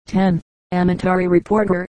10. Amatory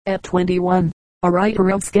reporter, at 21. A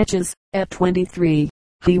writer of sketches, at 23.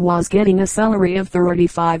 He was getting a salary of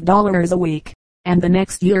 $35 a week, and the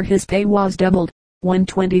next year his pay was doubled,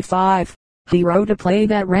 $125. He wrote a play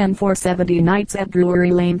that ran for 70 nights at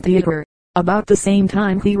Drury Lane Theatre. About the same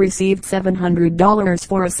time he received $700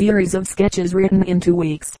 for a series of sketches written in 2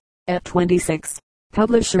 weeks. At 26,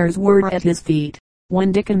 publishers were at his feet.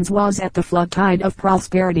 When Dickens was at the flood tide of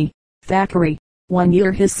prosperity, Thackeray, 1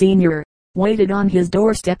 year his senior, waited on his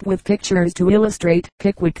doorstep with pictures to illustrate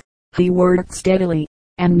Pickwick. He worked steadily,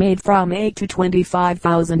 and made from $8,000 to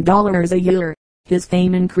 $25,000 a year. His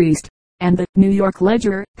fame increased, and the New York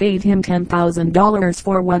Ledger paid him $10,000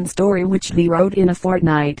 for one story which he wrote in a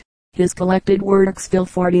fortnight. His collected works fill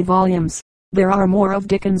 40 volumes. There are more of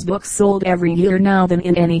Dickens books sold every year now than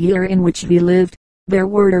in any year in which he lived. There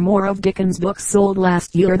were more of Dickens books sold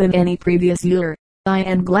last year than any previous year. I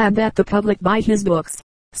am glad that the public buy his books,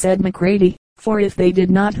 said Macready, for if they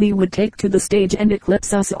did not he would take to the stage and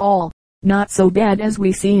eclipse us all. Not so bad as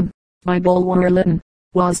we seem, by Bulwer Lytton,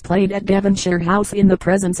 was played at Devonshire House in the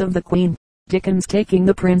presence of the Queen, Dickens taking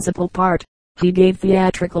the principal part. He gave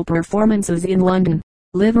theatrical performances in London,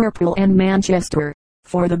 Liverpool and Manchester,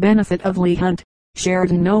 for the benefit of Leigh Hunt,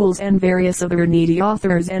 Sheridan Knowles and various other needy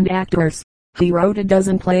authors and actors. He wrote a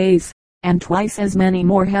dozen plays, and twice as many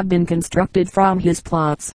more have been constructed from his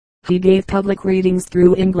plots. He gave public readings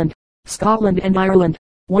through England, Scotland and Ireland,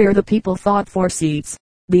 where the people fought for seats.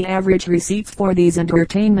 The average receipts for these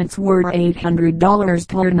entertainments were $800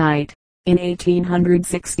 per night. In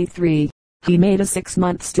 1863, he made a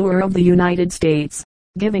 6-month tour of the United States,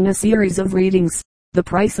 giving a series of readings. The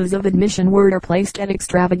prices of admission were placed at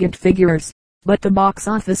extravagant figures, but the box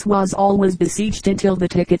office was always besieged until the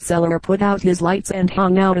ticket seller put out his lights and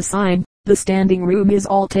hung out a sign, "The standing room is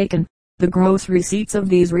all taken." The gross receipts of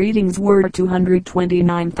these readings were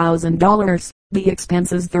 $229,000, the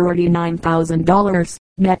expenses $39,000,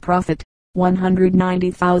 net profit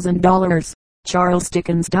 $190,000. Charles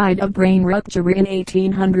Dickens died of brain rupture in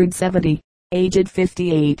 1870, aged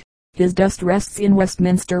 58. His dust rests in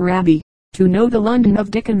Westminster Abbey. To know the London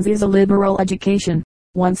of Dickens is a liberal education,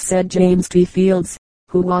 once said James T. Fields,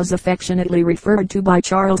 who was affectionately referred to by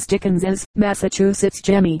Charles Dickens as Massachusetts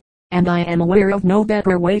Jemmy, and I am aware of no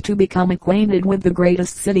better way to become acquainted with the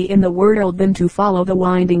greatest city in the world than to follow the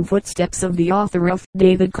winding footsteps of the author of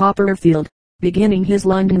David Copperfield. Beginning his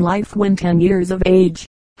London life when 10 years of age,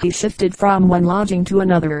 he shifted from one lodging to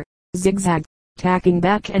another, zigzag, tacking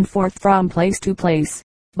back and forth from place to place,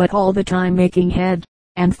 but all the time making head,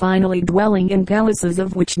 and finally dwelling in palaces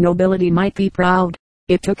of which nobility might be proud.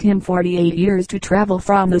 It took him 48 years to travel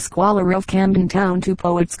from the squalor of Camden Town to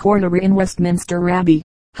Poets' Corner in Westminster Abbey.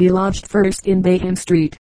 He lodged first in Bayham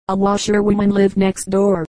Street. A washerwoman lived next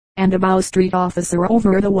door, and a Bow Street officer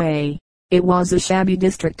over the way. It was a shabby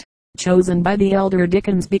district, chosen by the elder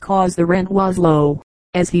Dickens because the rent was low.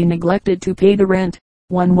 As he neglected to pay the rent,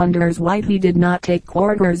 one wonders why he did not take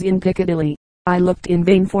quarters in Piccadilly. I looked in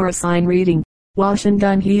vain for a sign reading, "Wash and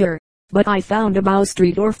done here," but I found a Bow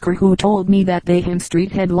Street orfker who told me that Bayham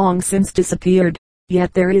Street had long since disappeared.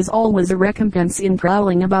 Yet there is always a recompense in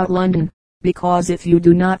prowling about London, because if you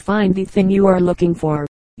do not find the thing you are looking for,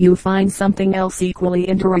 you find something else equally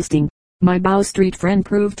interesting. My Bow Street friend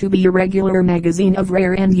proved to be a regular magazine of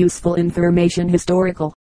rare and useful information,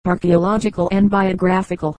 historical, archaeological and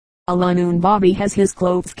biographical. A London bobby has his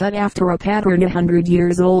clothes cut after a pattern 100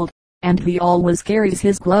 years old, and he always carries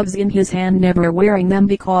his gloves in his hand, never wearing them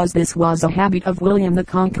because this was a habit of William the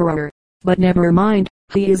Conqueror. But never mind,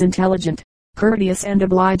 he is intelligent, courteous and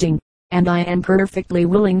obliging, and I am perfectly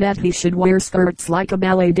willing that he should wear skirts like a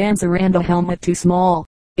ballet dancer and a helmet too small,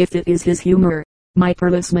 if it is his humor. My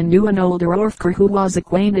policeman knew an older orfker who was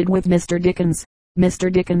acquainted with Mr. Dickens.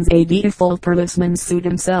 Mr. Dickens, a default policeman's suit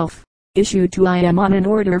himself, issued to him on an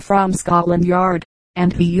order from Scotland Yard,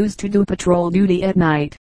 and he used to do patrol duty at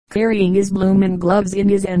night, carrying his bloomin' gloves in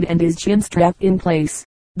his hand and his chin strap in place.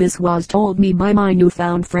 This was told me by my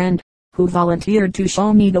newfound friend, who volunteered to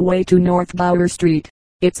show me the way to North Gower Street.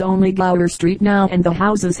 It's only Gower Street now and the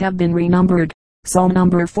houses have been renumbered, so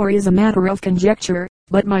number 4 is a matter of conjecture,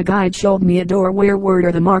 but my guide showed me a door where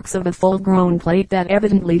were the marks of a full-grown plate that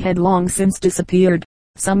evidently had long since disappeared.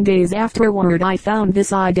 Some days afterward I found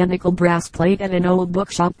this identical brass plate at an old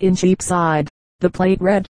bookshop in Cheapside. The plate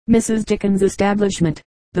read, "Mrs. Dickens' Establishment."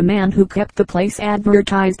 The man who kept the place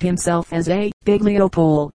advertised himself as a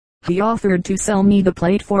bibliopole. He offered to sell me the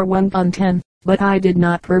plate for £1.10, but I did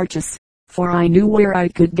not purchase, for I knew where I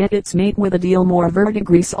could get its mate with a deal more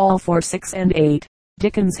verdigris, all for 6 and 8.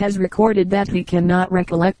 Dickens has recorded that he cannot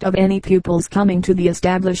recollect of any pupils coming to the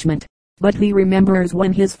establishment. but he remembers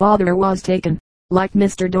when his father was taken, like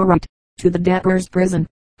Mr. Dorrit, to the debtors' prison.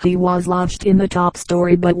 He was lodged in the top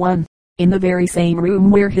story but one, in the very same room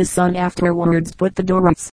where his son afterwards put the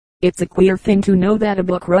Dorrits. It's a queer thing to know that a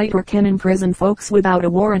book writer can imprison folks without a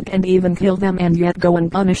warrant and even kill them and yet go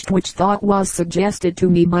unpunished, which thought was suggested to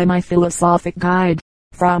me by my philosophic guide.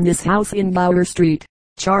 From this house in Gower Street,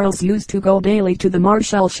 Charles used to go daily to the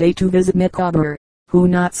Marshalsea to visit Micawber, who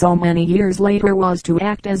not so many years later was to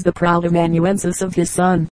act as the proud amanuensis of his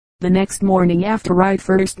son. The next morning after I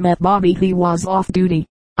first met Bobby he was off duty.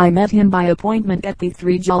 I met him by appointment at the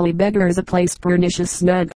Three Jolly Beggars, a place pernicious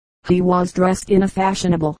snug. He was dressed in a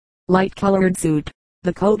fashionable, light-colored suit,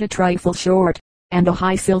 the coat a trifle short, and a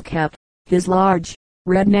high silk cap. His large,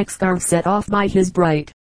 red neck scarf set off by his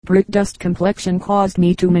bright, brick-dust complexion caused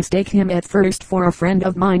me to mistake him at first for a friend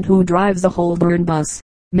of mine who drives a Holborn bus.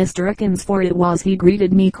 Mr. Akins, for it was he,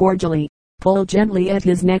 greeted me cordially, pulled gently at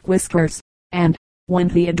his neck whiskers, and, when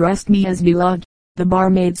he addressed me as "Milord," the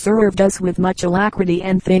barmaid served us with much alacrity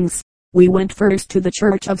and things. We went first to the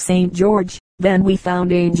Church of St. George, then we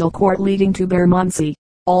found Angel Court leading to Bermondsey,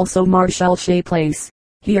 also Marshalsea Place.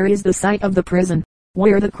 Here is the site of the prison,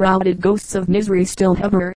 where the crowded ghosts of misery still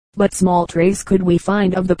hover, but small trace could we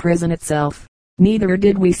find of the prison itself. Neither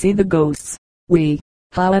did we see the ghosts. We,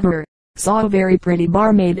 however, saw a very pretty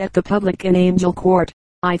barmaid at the public in Angel Court.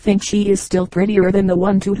 I think she is still prettier than the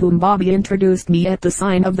one to whom Bobby introduced me at the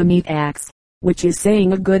sign of the meat axe, which is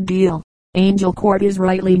saying a good deal. Angel Court is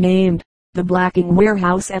rightly named, the blacking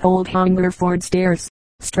warehouse at Old Hungerford Stairs,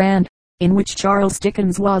 Strand, in which Charles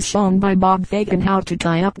Dickens was shown by Bob Fagin how to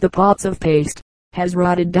tie up the pots of paste, has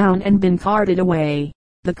rotted down and been carted away.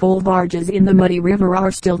 The coal barges in the muddy river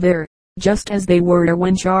are still there, just as they were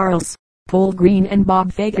when Charles, Paul Green and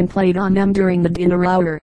Bob Fagin played on them during the dinner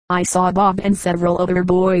hour. I saw Bob and several other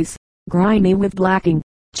boys, grimy with blacking,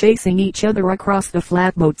 chasing each other across the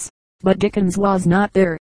flatboats, but Dickens was not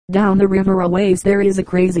there. Down the river a ways there is a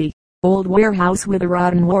crazy, old warehouse with a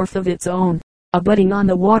rotten wharf of its own, abutting on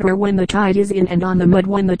the water when the tide is in and on the mud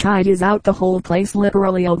when the tide is out, the whole place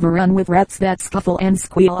literally overrun with rats that scuffle and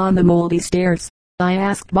squeal on the moldy stairs. I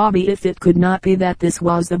asked Bobby if it could not be that this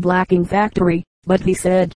was the blacking factory, but he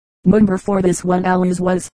said, "Number for this one always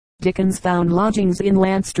was." Dickens found lodgings in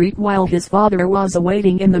Lant Street while his father was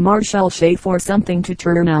awaiting in the Marshalsea for something to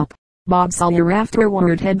turn up. Bob Sawyer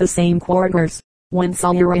afterward had the same quarters. When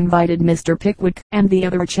Sawyer invited Mr. Pickwick and the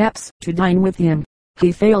other chaps to dine with him,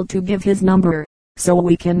 he failed to give his number, so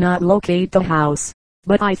we cannot locate the house.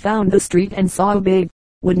 But I found the street and saw a big,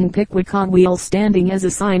 wooden Pickwick on wheels standing as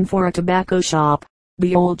a sign for a tobacco shop.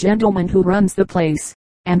 The old gentleman who runs the place,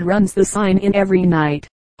 and runs the sign in every night,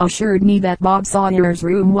 assured me that Bob Sawyer's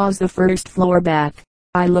room was the first floor back.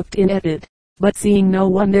 I looked in at it, but seeing no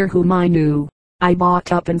one there whom I knew, I bought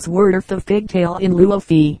tuppence worth of pigtail in lieu of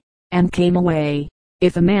fee, and came away.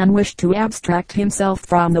 If a man wished to abstract himself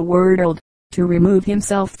from the world, to remove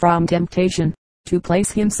himself from temptation, to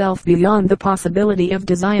place himself beyond the possibility of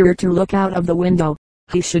desire to look out of the window,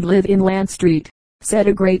 he should live in Lant Street, said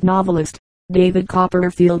a great novelist. David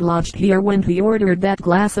Copperfield lodged here when he ordered that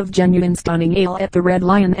glass of genuine stunning ale at the Red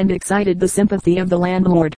Lion and excited the sympathy of the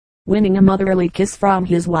landlord, winning a motherly kiss from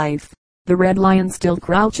his wife. The Red Lion still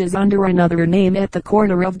crouches under another name at the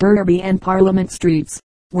corner of Derby and Parliament Streets,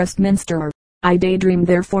 Westminster. I daydreamed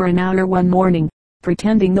there for an hour one morning,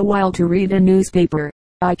 pretending the while to read a newspaper.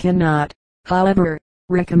 I cannot, however,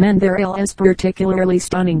 recommend their ale as particularly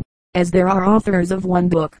stunning, as there are authors of one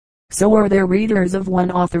book, so are there readers of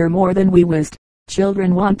one author more than we wist.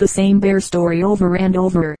 Children want the same bear story over and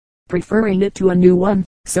over, preferring it to a new one,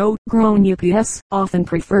 so grown UPS often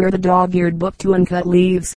prefer the dog-eared book to Uncut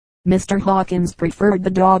Leaves. Mr. Hawkins preferred the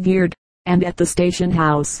dog-eared, and at the station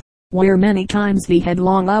house, where many times he had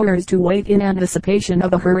long hours to wait in anticipation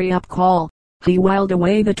of a hurry-up call, he whiled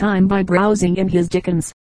away the time by browsing in his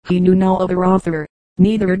Dickens. He knew no other author,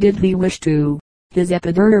 neither did he wish to. His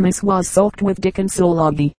epidermis was soaked with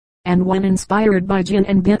Dickensology, and when inspired by gin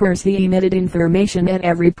and bitters he emitted information at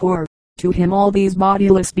every pore. To him all these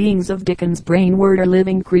bodiless beings of Dickens' brain were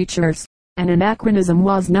living creatures. An anachronism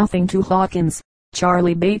was nothing to Hawkins.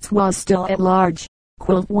 Charlie Bates was still at large.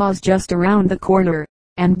 Quilp was just around the corner,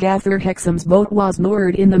 and Gather Hexam's boat was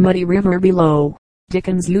moored in the muddy river below.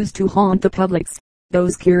 Dickens used to haunt the publics,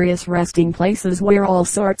 those curious resting places where all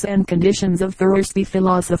sorts and conditions of thirsty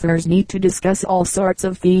philosophers meet to discuss all sorts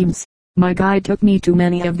of themes. My guide took me to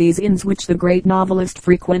many of these inns which the great novelist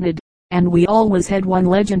frequented, and we always had one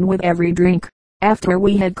legend with every drink. After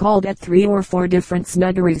we had called at 3 or 4 different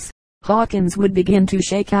snuggeries, Hawkins would begin to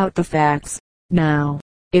shake out the facts. Now,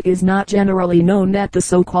 It is not generally known that the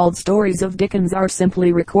so-called stories of Dickens are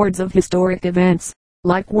simply records of historic events,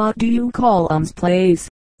 like what do you call 'em's plays.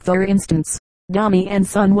 For instance, Dombey and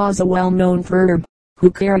Son was a well-known firm, who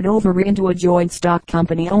carried over into a joint stock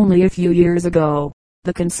company only a few years ago.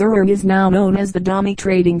 The concern is now known as the Dombey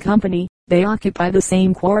Trading Company. They occupy the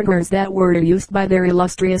same quarters that were used by their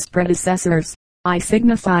illustrious predecessors. I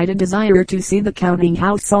signified a desire to see the counting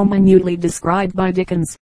house so minutely described by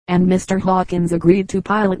Dickens, and Mr. Hawkins agreed to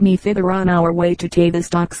pilot me thither on our way to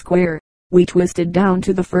Tavistock Square. We twisted down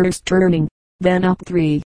to the first turning, then up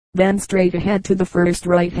 3, then straight ahead to the first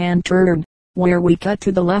right-hand turn, where we cut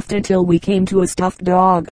to the left until we came to a stuffed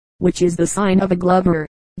dog, which is the sign of a Glover.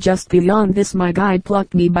 Just beyond this my guide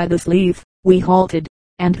plucked me by the sleeve. We halted,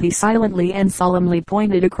 and he silently and solemnly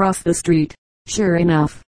pointed across the street. Sure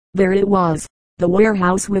enough, there it was, the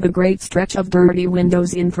warehouse with a great stretch of dirty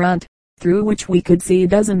windows in front, through which we could see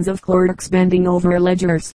dozens of clerks bending over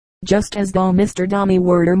ledgers, just as though Mr. Dombey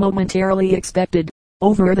were momentarily expected.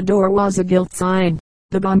 Over the door was a gilt sign,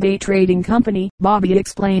 the Bombay Trading Company. Bobby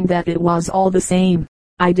explained that it was all the same.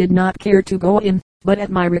 I did not care to go in, but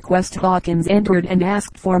at my request Hawkins entered and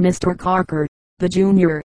asked for Mr. Carker, the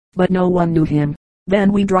junior, but no one knew him.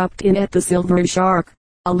 Then we dropped in at the Silver Shark,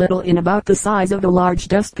 a little inn about the size of a large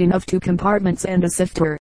dustbin of 2 compartments and a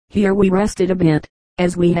sifter. Here we rested a bit,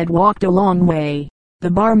 as we had walked a long way.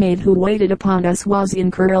 The barmaid who waited upon us was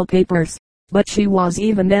in curl papers, but she was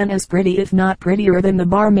even then as pretty if not prettier than the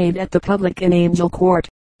barmaid at the public in Angel Court,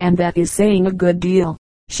 and that is saying a good deal.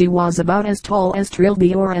 She was about as tall as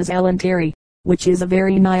Trilby or as Ellen Terry, which is a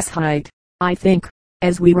very nice height, I think.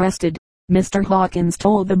 As we rested, Mr. Hawkins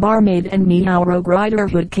told the barmaid and me how Rogue Rider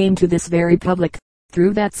Hood came to this very public,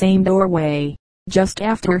 through that same doorway, just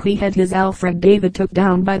after he had his Alfred David took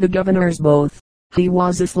down by the governors both. He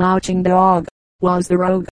was a slouching dog, was the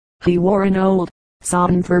rogue. He wore an old,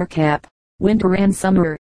 sodden fur cap, winter and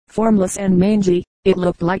summer, formless and mangy. It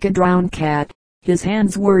looked like a drowned cat. His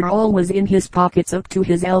hands were always in his pockets up to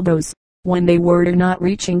his elbows, when they were not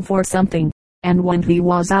reaching for something, and when he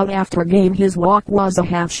was out after game his walk was a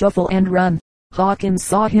half shuffle and run. Hawkins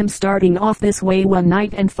saw him starting off this way one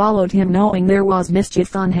night and followed him knowing there was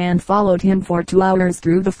mischief on hand. Followed him for 2 hours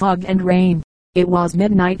through the fog and rain. It was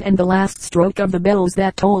midnight and the last stroke of the bells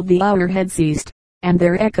that tolled the hour had ceased, and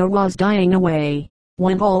their echo was dying away,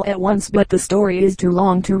 when all at once, but the story is too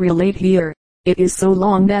long to relate here. It is so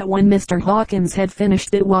long that when Mr. Hawkins had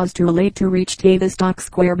finished it was too late to reach Tavistock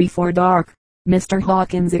Square before dark. Mr.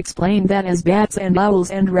 Hawkins explained that as bats and owls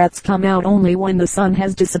and rats come out only when the sun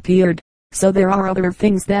has disappeared, so there are other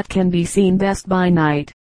things that can be seen best by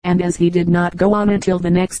night, and as he did not go on until the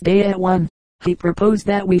next day at 1, he proposed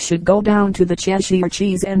that we should go down to the Cheshire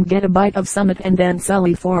Cheese and get a bite of summit and then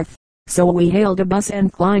sally forth. So we hailed a bus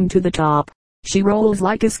and climbed to the top. She rolls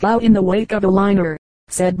like a scow in the wake of a liner,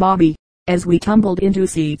 said Bobby, as we tumbled into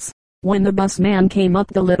seats. When the bus man came up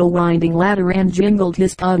the little winding ladder and jingled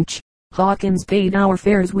his punch, Hawkins paid our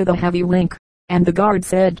fares with a heavy wink, and the guard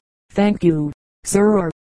said, "Thank you,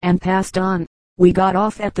 sir," and passed on. We got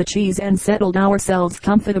off at the Cheese and settled ourselves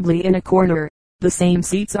comfortably in a corner. The same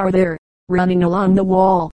seats are there, running along the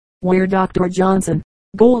wall, where Dr. Johnson,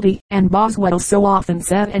 Goldie, and Boswell so often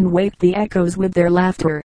sat and waked the echoes with their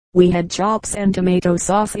laughter. We had chops and tomato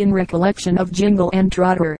sauce in recollection of Jingle and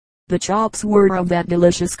Trotter. The chops were of that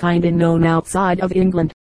delicious kind unknown outside of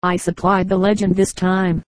England. I supplied the legend this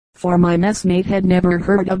time, for my messmate had never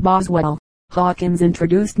heard of Boswell. Hawkins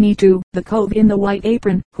introduced me to the cove in the white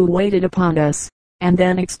apron who waited upon us, and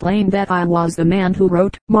then explained that I was the man who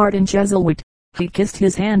wrote Martin Chuzzlewit. He kissed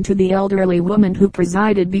his hand to the elderly woman who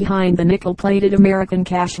presided behind the nickel-plated American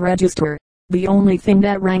cash register. The only thing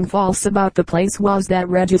that rang false about the place was that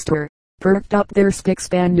register, perked up there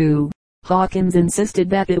spick-span-new. Hawkins insisted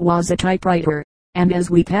that it was a typewriter, and as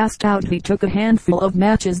we passed out he took a handful of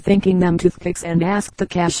matches thinking them toothpicks and asked the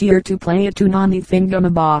cashier to play a tune on the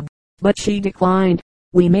thingamabob, but she declined.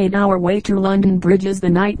 We made our way to London Bridge as the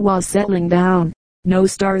night was settling down. No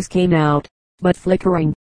stars came out, but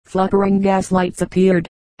flickering gas lights appeared,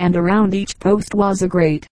 and around each post was a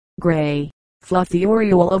great, gray, fluffy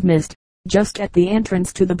aureole of mist. Just at the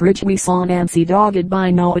entrance to the bridge we saw Nancy dogged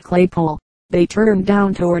by Noah Claypole. They turned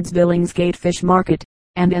down towards Billingsgate Fish Market,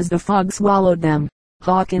 and as the fog swallowed them,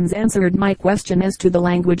 Hawkins answered my question as to the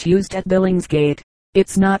language used at Billingsgate.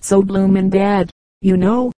 "It's not so bloomin' bad, you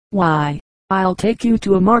know. Why, I'll take you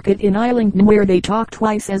to a market in Islington where they talk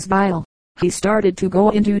twice as vile." He started to go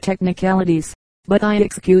into technicalities, but I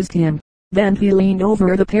excused him. Then he leaned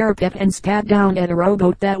over the parapet and spat down at a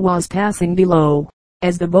rowboat that was passing below.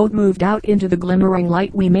 As the boat moved out into the glimmering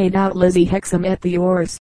light we made out Lizzie Hexam at the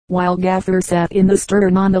oars. while Gaffer sat in the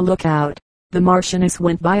stern on the lookout. The Marchioness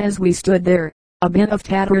went by as we stood there, a bit of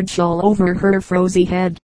tattered shawl over her frosy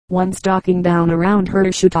head, one stocking down around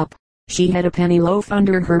her shoe-top. She had a penny loaf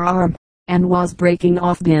under her arm, and was breaking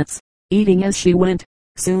off bits, eating as she went.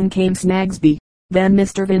 Soon came Snagsby, then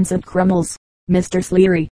Mr. Vincent Crummles, Mr.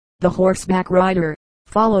 Sleary, the horseback rider,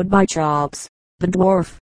 followed by Chops, the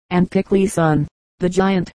dwarf, and Pickley's son, the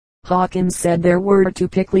giant. Hawkins said there were 2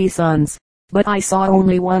 Pickley sons, but I saw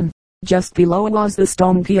only one. Just below was the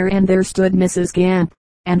stone pier, and there stood Mrs. Gamp,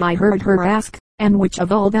 and I heard her ask, "And which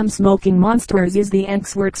of all them smoking monsters is the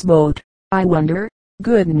Anxworks boat? I wonder,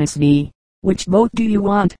 goodness me." "Which boat do you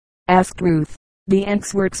want?" asked Ruth. "The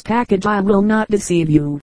Anxworks package. I will not deceive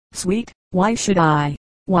you, sweet. Why should I?"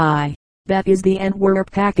 "Why, that is the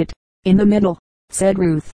Antwerp packet, in the middle," said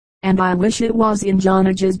Ruth, "and I wish it was in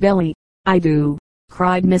Jonadge's belly." "I do,"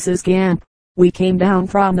 cried Mrs. Gamp. We came down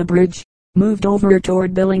from the bridge, moved over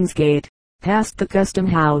toward Billingsgate, past the custom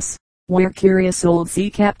house, where curious old sea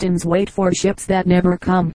captains wait for ships that never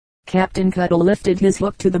come. Captain Cuttle lifted his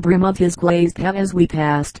hook to the brim of his glazed hat as we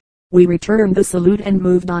passed. We returned the salute and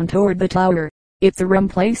moved on toward the Tower. "It's a rum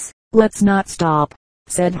place, let's not stop,"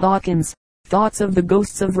 said Hawkins. Thoughts of the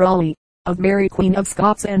ghosts of Raleigh, of Mary Queen of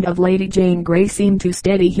Scots and of Lady Jane Grey seemed to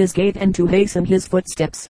steady his gait and to hasten his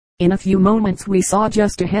footsteps. In a few moments we saw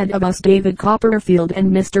just ahead of us David Copperfield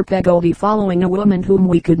and Mr. Peggoty following a woman whom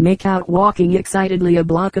we could make out walking excitedly a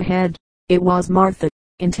block ahead. It was Martha,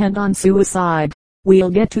 intent on suicide.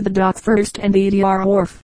 "We'll get to the dock first and the Edar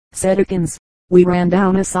wharf," said Akins. We ran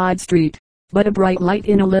down a side street, but a bright light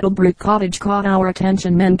in a little brick cottage caught our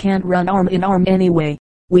attention. Men can't run arm in arm anyway.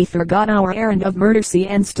 We forgot our errand of Mercy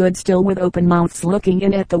and stood still with open mouths looking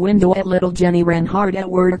in at the window at little Jenny Wren hard at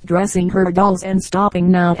work dressing her dolls and stopping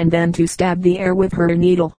now and then to stab the air with her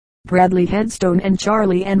needle. Bradley Headstone and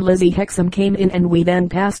Charlie and Lizzie Hexam came in and we then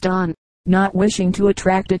passed on, not wishing to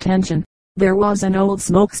attract attention. There was an old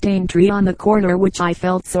smoke-stained tree on the corner which I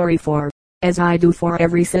felt sorry for, as I do for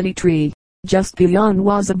every city tree. Just beyond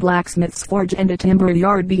was a blacksmith's forge and a timber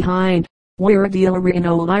yard behind, where a dealer in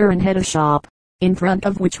old iron had a shop, in front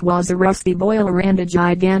of which was a rusty boiler and a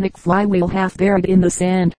gigantic flywheel half buried in the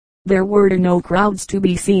sand. There were no crowds to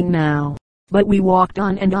be seen now, but we walked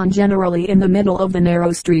on and on, generally in the middle of the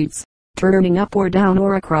narrow streets, turning up or down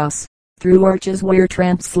or across, through arches where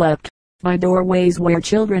tramps slept, by doorways where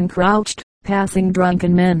children crouched, passing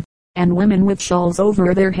drunken men, and women with shawls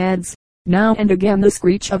over their heads. Now and again the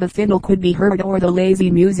screech of a fiddle could be heard or the lazy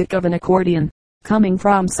music of an accordion, coming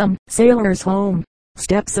from some sailor's home.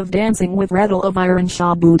 Steps of dancing with rattle of iron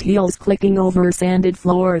shod boot heels clicking over sanded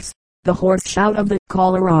floors. The hoarse shout of the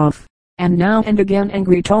caller off, and now and again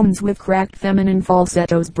angry tones with cracked feminine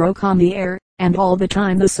falsettos broke on the air, and all the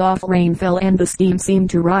time the soft rain fell and the steam seemed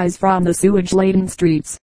to rise from the sewage-laden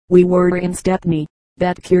streets. We were in Stepney,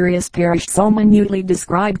 that curious parish so minutely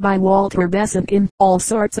described by Walter Besant in All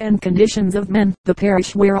Sorts and Conditions of Men, the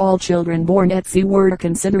parish where all children born at sea were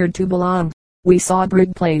considered to belong. We saw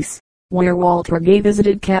Brig Place, where Walter Gay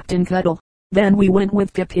visited Captain Cuttle. Then we went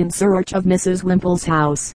with Pip in search of Mrs. Wimple's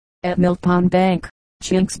house, at Millpond Bank,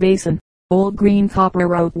 Chinks Basin, Old Green Copper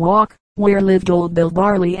Road Walk, where lived old Bill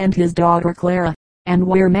Barley and his daughter Clara, and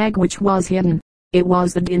where Magwitch was hidden. It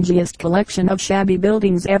was the dingiest collection of shabby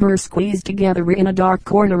buildings ever squeezed together in a dark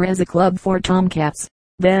corner as a club for tomcats.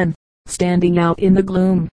 Then, standing out in the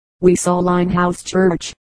gloom, we saw Limehouse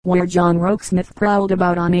Church, where John Rokesmith prowled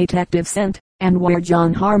about on a detective scent, and where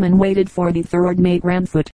John Harmon waited for the third mate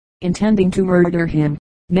Ranfoot, intending to murder him.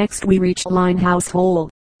 Next we reached Limehouse Hole,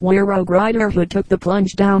 where Rogue Rider Hood took the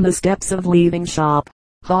plunge down the steps of leaving shop.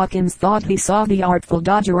 Hawkins thought he saw the Artful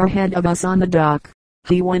Dodger ahead of us on the dock.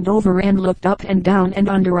 He went over and looked up and down and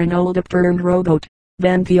under an old upturned rowboat,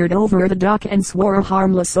 then peered over the dock and swore a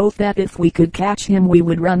harmless oath that if we could catch him we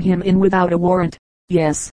would run him in without a warrant.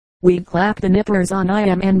 Yes, we'd clap the nippers on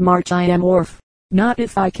I.M. and march I.M. wharf. Not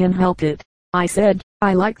if I can help it, I said.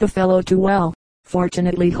 I like the fellow too well.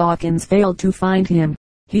 Fortunately Hawkins failed to find him.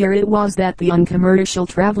 Here it was that the uncommercial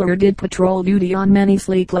traveler did patrol duty on many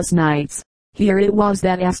sleepless nights. Here it was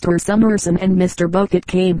that Astor Summerson and Mr. Bucket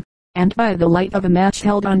came, and by the light of a match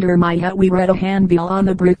held under my hat we read a handbill on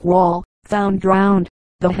the brick wall, "Found drowned."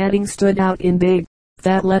 The heading stood out in big,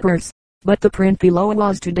 fat letters, but the print below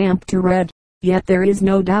was too damp to read. Yet there is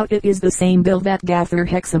no doubt it is the same bill that Gaffer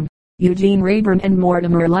Hexam, Eugene Rayburn and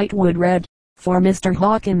Mortimer Lightwood read, for Mr.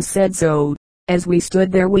 Hawkins said so. As we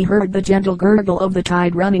stood there we heard the gentle gurgle of the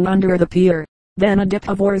tide running under the pier, then a dip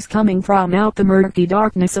of oars coming from out the murky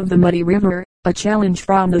darkness of the muddy river, a challenge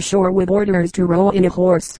from the shore with orders to row in a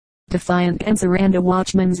hoarse, defiant answer and a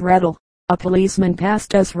watchman's rattle. A policeman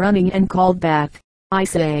passed us running and called back, I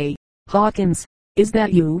say, Hawkins, is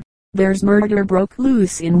that you? There's murder broke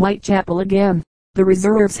loose in Whitechapel again. The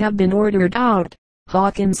reserves have been ordered out.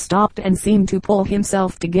 Hawkins stopped and seemed to pull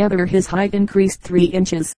himself together. His height increased 3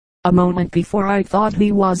 inches. A moment before I thought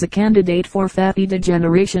he was a candidate for fatty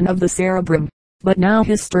degeneration of the cerebrum, but now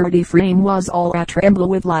his sturdy frame was all a-tremble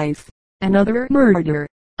with life. Another murder.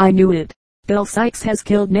 I knew it. Bill Sikes has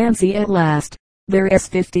killed Nancy at last. There's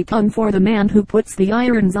 50 pun for the man who puts the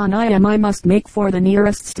irons on. I must make for the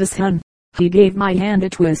nearest station. He gave my hand a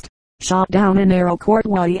twist, shot down a narrow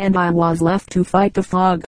courtway, and I was left to fight the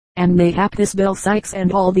fog, and mayhap this Bill Sikes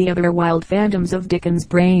and all the other wild phantoms of Dickens'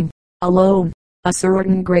 brain, alone. A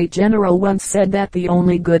certain great general once said that the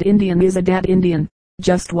only good Indian is a dead Indian.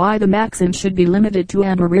 Just why the maxim should be limited to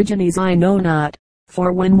aborigines I know not,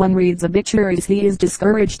 for when one reads obituaries he is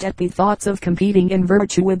discouraged at the thoughts of competing in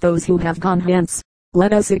virtue with those who have gone hence.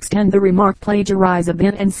 Let us extend the remark, plagiarize a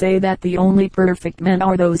bit, and say that the only perfect men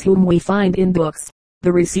are those whom we find in books.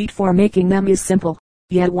 The receipt for making them is simple,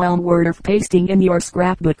 yet well worth pasting in your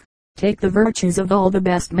scrapbook. Take the virtues of all the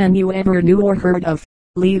best men you ever knew or heard of.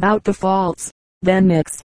 Leave out the faults. Then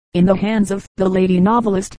mix, in the hands of the lady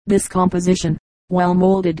novelist, this composition, well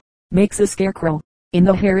molded, makes a scarecrow, in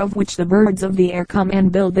the hair of which the birds of the air come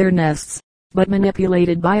and build their nests. But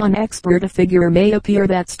manipulated by an expert, a figure may appear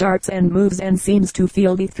that starts and moves and seems to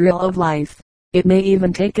feel the thrill of life. It may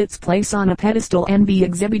even take its place on a pedestal and be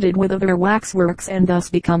exhibited with other waxworks, and thus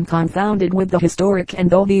become confounded with the historic. And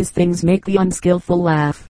though these things make the unskillful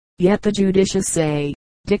laugh, yet the judicious say,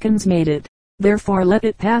 Dickens made it, therefore let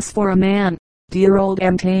it pass for a man. Dear old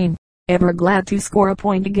Montaigne, ever glad to score a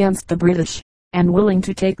point against the British, and willing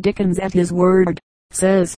to take Dickens at his word,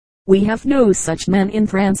 says, we have no such men in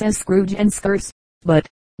France as Scrooge and Scarce. But,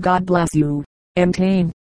 God bless you,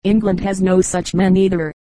 Montaigne, England has no such men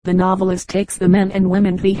either. The novelist takes the men and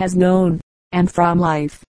women he has known, and from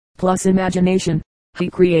life, plus imagination, he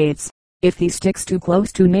creates. If he sticks too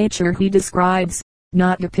close to nature he describes,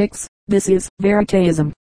 not depicts. This is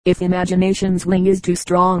Veritaism. If imagination's wing is too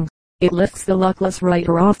strong, it lifts the luckless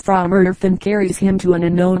writer off from earth and carries him to an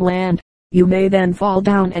unknown land. You may then fall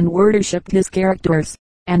down and worship his characters,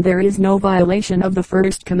 and there is no violation of the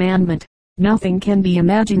first commandment. Nothing can be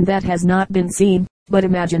imagined that has not been seen, but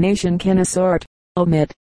imagination can assort,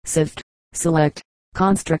 omit, sift, select,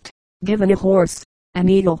 construct, given a horse, an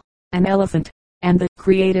eagle, an elephant, and the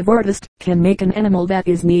creative artist can make an animal that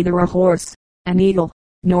is neither a horse, an eagle,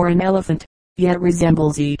 nor an elephant, yet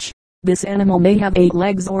resembles each. This animal may have 8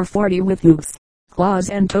 legs or 40 with hoofs, claws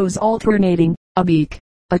and toes alternating, a beak,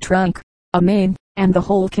 a trunk, a mane, and the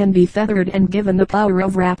whole can be feathered and given the power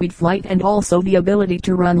of rapid flight and also the ability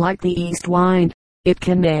to run like the east wind. It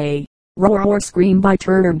can neigh, roar or scream by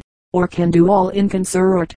turn, or can do all in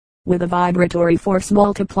concert, with a vibratory force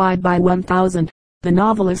multiplied by 1000. The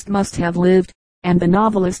novelist must have lived, and the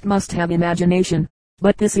novelist must have imagination,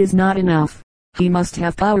 but this is not enough. He must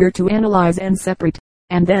have power to analyze and separate,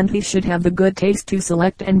 and then he should have the good taste to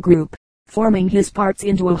select and group, forming his parts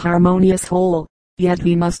into a harmonious whole. Yet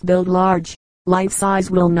he must build large. Life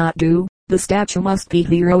size will not do. The statue must be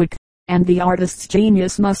heroic, and the artist's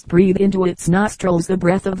genius must breathe into its nostrils the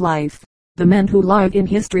breath of life. The men who live in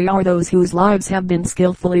history are those whose lives have been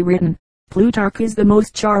skillfully written. Plutarch is the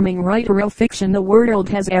most charming writer of fiction the world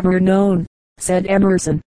has ever known, said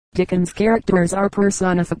Emerson. Dickens' characters are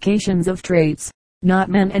personifications of traits, not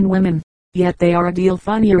men and women. Yet they are a deal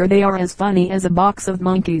funnier. They are as funny as a box of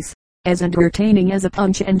monkeys, as entertaining as a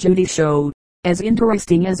Punch and Judy show, as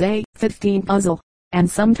interesting as a 15 puzzle, and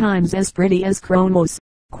sometimes as pretty as Chronos.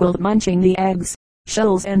 Quilt munching the eggs,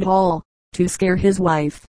 shells and all, to scare his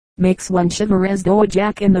wife, makes one shiver as though a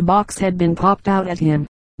jack in the box had been popped out at him.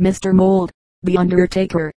 Mr. Mould, the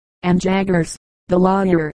Undertaker, and Jaggers, the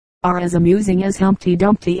lawyer, are as amusing as Humpty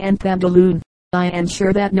Dumpty and Pantaloon. I am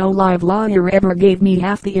sure that no live lawyer ever gave me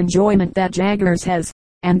half the enjoyment that Jaggers has,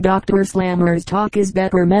 and Dr. Slammer's talk is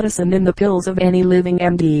better medicine than the pills of any living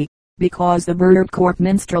MD. Because the Bird Court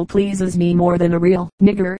minstrel pleases me more than a real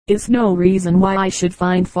nigger, is no reason why I should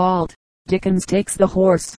find fault. Dickens takes the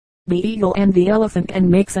horse, the eagle and the elephant and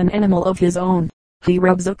makes an animal of his own. He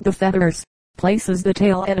rubs up the feathers, places the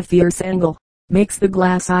tail at a fierce angle, makes the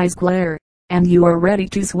glass eyes glare, and you are ready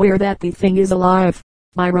to swear that the thing is alive.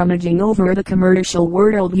 By rummaging over the commercial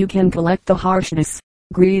world you can collect the harshness,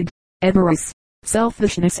 greed, avarice,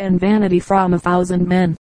 selfishness and vanity from 1,000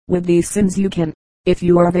 men. With these sins you can, if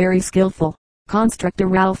you are very skillful, construct a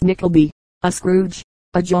Ralph Nickleby, a Scrooge,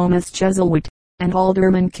 a Jonas Chuzzlewit, an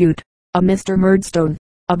Alderman Cute, a Mr. Murdstone,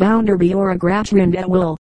 a Bounderby or a Gratchand at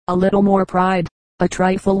will. A little more pride, a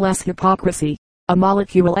trifle less hypocrisy, a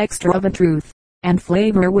molecule extra of a truth, and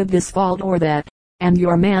flavor with this fault or that, and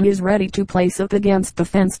your man is ready to place up against the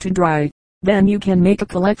fence to dry. Then you can make a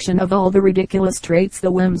collection of all the ridiculous traits, the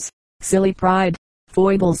whims, silly pride,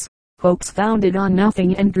 foibles, hopes founded on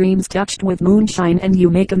nothing, and dreams touched with moonshine, and you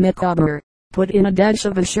make a Micawber. Put in a dash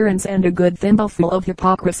of assurance and a good thimbleful of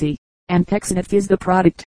hypocrisy, and Pecksniff is the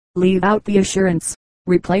product. Leave out the assurance,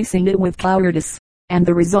 replacing it with cowardice, and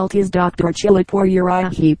the result is Dr. Chillip or Uriah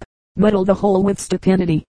Heep. Muddle the whole with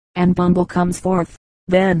stupidity, and Bumble comes forth.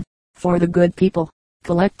 Then, for the good people,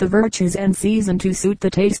 collect the virtues and season to suit the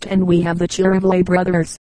taste, and we have the Chirivlay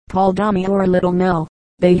brothers, Paul Dummy or Little Nell.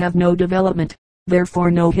 They have no development,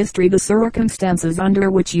 therefore no history. The circumstances under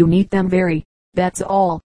which you meet them vary. That's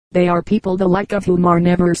all. They are people the like of whom are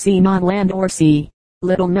never seen on land or sea.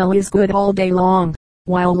 Little Nell is good all day long,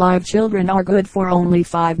 while live children are good for only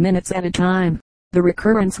 5 minutes at a time. The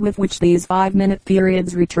recurrence with which these 5-minute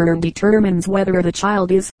periods return determines whether the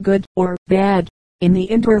child is good or bad. In the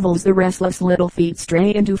intervals the restless little feet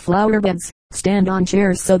stray into flower beds, stand on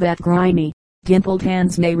chairs so that grimy, dimpled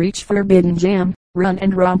hands may reach forbidden jam, run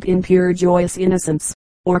and romp in pure joyous innocence,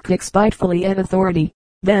 or kick spitefully at authority.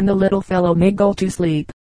 Then the little fellow may go to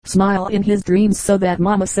sleep, smile in his dreams so that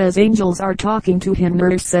Mama says angels are talking to him,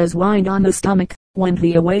 Nurse says wind on the stomach. When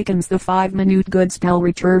he awakens the 5-minute good spell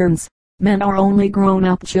returns. Men are only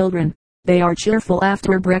grown-up children. They are cheerful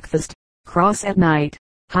after breakfast, cross at night.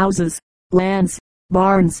 Houses, lands,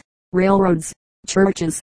 barns, railroads,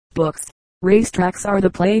 churches, books, racetracks are the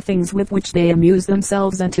playthings with which they amuse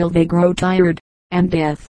themselves until they grow tired, and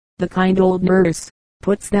death, the kind old nurse,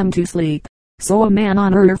 puts them to sleep. So a man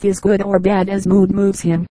on earth is good or bad as mood moves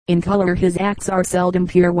him. In color his acts are seldom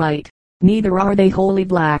pure white, neither are they wholly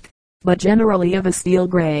black, but generally of a steel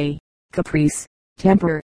gray. Caprice,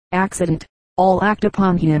 temper, accident, all act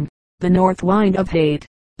upon him. The north wind of hate,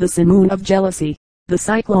 the simoon of jealousy, the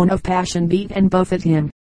cyclone of passion beat and buffet him.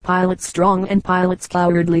 Pilots strong and pilots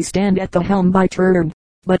cowardly stand at the helm by turn,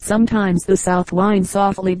 but sometimes the south wind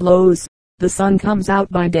softly blows. The sun comes out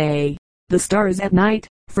by day, the stars at night.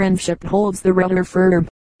 Friendship holds the rudder firm,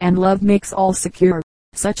 and love makes all secure.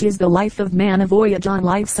 Such is the life of man, a voyage on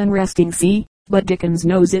life's unresting sea, but Dickens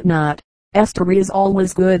knows it not. Esther is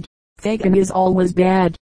always good, Fagin is always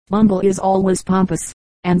bad, Bumble is always pompous,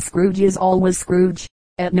 and Scrooge is always Scrooge.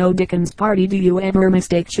 At no Dickens party do you ever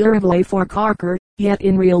mistake Chirivlay for Carker, yet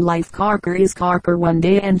in real life Carker is Carker one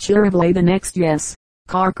day and Chirivlay the next. Yes,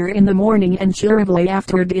 Carker in the morning and Chirivlay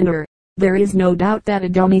after dinner. There is no doubt that a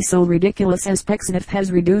dummy so ridiculous as Pecksniff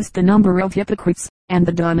has reduced the number of hypocrites, and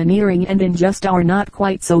the domineering and unjust are not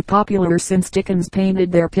quite so popular since Dickens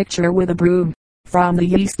painted their picture with a broom. From the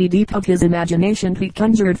yeasty deep of his imagination he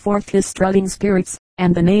conjured forth his strutting spirits,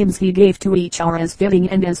 and the names he gave to each are as fitting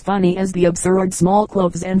and as funny as the absurd small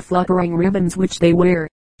clothes and fluttering ribbons which they wear.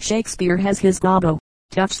 Shakespeare has his Gobbo,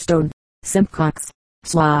 Touchstone, Simcox,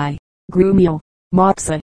 Sly, Grumio,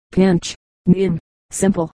 Mopsa, Pinch, Nim,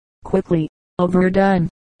 Simple, Quickly, Overdone,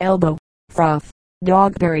 Elbow, Froth,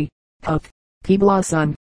 Dogberry, Puck,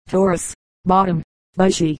 Pea-blossom, Taurus, Bottom,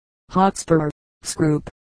 Bushy, Hotspur, Scroop,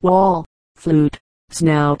 Wall, Flute,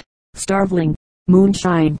 Snout, Starveling,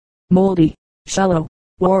 Moonshine, Moldy, Shallow,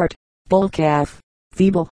 Wart, Bullcalf,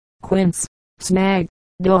 Feeble, Quince, Snag,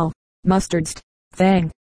 Dull, Mustardst,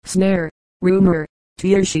 Fang, Snare, Rumor,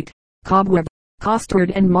 Tearsheet, Cobweb,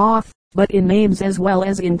 Costard and Moth. But in names as well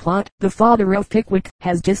as in plot, the father of Pickwick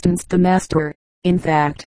has distanced the master. In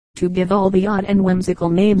fact, to give all the odd and whimsical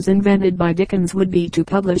names invented by Dickens would be to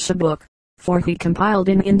publish a book, for he compiled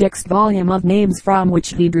an indexed volume of names from which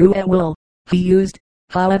he drew at will. He used,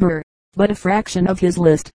 however, but a fraction of his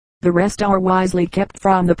list. The rest are wisely kept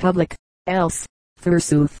from the public, else,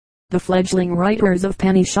 forsooth, the fledgling writers of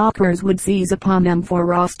penny shockers would seize upon them for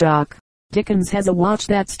raw stock. Dickens has a watch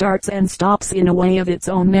that starts and stops in a way of its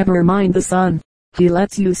own. Never mind the sun. He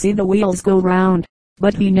lets you see the wheels go round,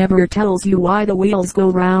 but he never tells you why the wheels go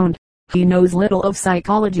round. He knows little of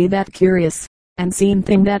psychology, that curious, unseen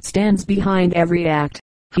thing that stands behind every act.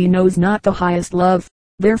 He knows not the highest love,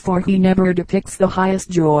 therefore he never depicts the highest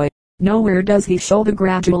joy. Nowhere does he show the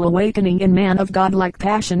gradual awakening in man of godlike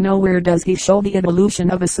passion. Nowhere does he show the evolution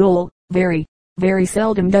of a soul. Very, very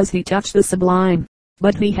seldom does he touch the sublime.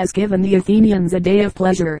 But he has given the Athenians a day of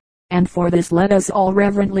pleasure, and for this let us all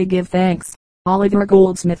reverently give thanks. Oliver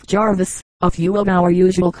Goldsmith Jarvis. A few of our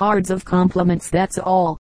usual cards of compliments, that's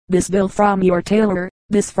all. This bill from your tailor,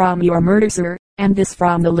 this from your mercer, and this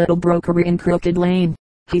from the little broker in Crooked Lane.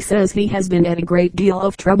 He says he has been at a great deal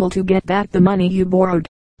of trouble to get back the money you borrowed,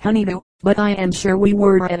 Honeydew, but I am sure we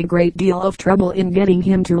were at a great deal of trouble in getting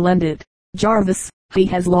him to lend it. Jarvis. He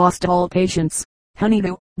has lost all patience.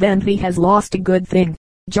 Honeydew. Then he has lost a good thing.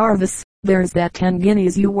 Jarvis. There's that 10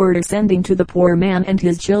 guineas you were sending to the poor man and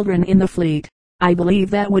his children in the Fleet. I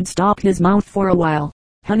believe that would stop his mouth for a while.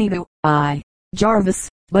 Honeydew, aye, Jarvis,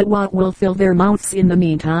 but what will fill their mouths in the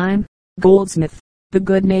meantime? Goldsmith, the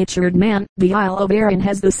good-natured man. The Isle of Arran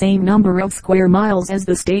has the same number of square miles as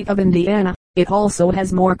the state of Indiana. It also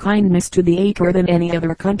has more kindness to the acre than any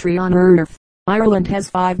other country on earth. Ireland has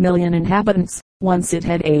 5 million inhabitants. Once it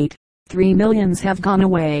had 8. 3 millions have gone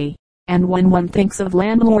away. And when one thinks of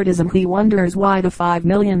landlordism he wonders why the 5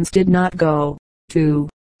 millions did not go, too.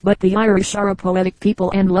 But the Irish are a poetic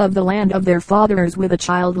people and love the land of their fathers with a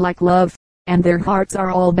childlike love, and their hearts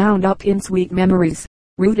are all bound up in sweet memories,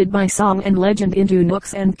 rooted by song and legend into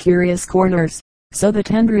nooks and curious corners, so the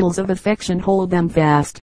tendrils of affection hold them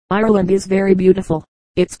fast. Ireland is very beautiful.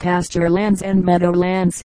 Its pasture lands and meadow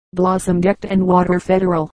lands, blossom-decked and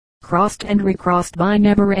water-federal, crossed and recrossed by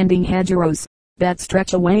never-ending hedgerows, that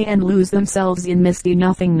stretch away and lose themselves in misty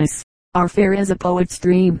nothingness, are fair as a poet's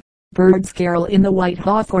dream. Birds carol in the white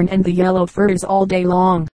hawthorn and the yellow firs all day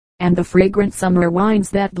long, and the fragrant summer winds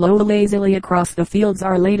that blow lazily across the fields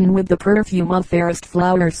are laden with the perfume of fairest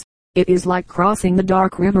flowers. It is like crossing the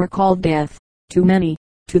dark river called Death, to many,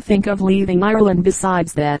 to think of leaving Ireland.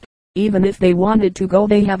 Besides that, even if they wanted to go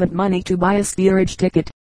they haven't money to buy a steerage ticket,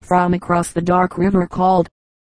 from across the dark river called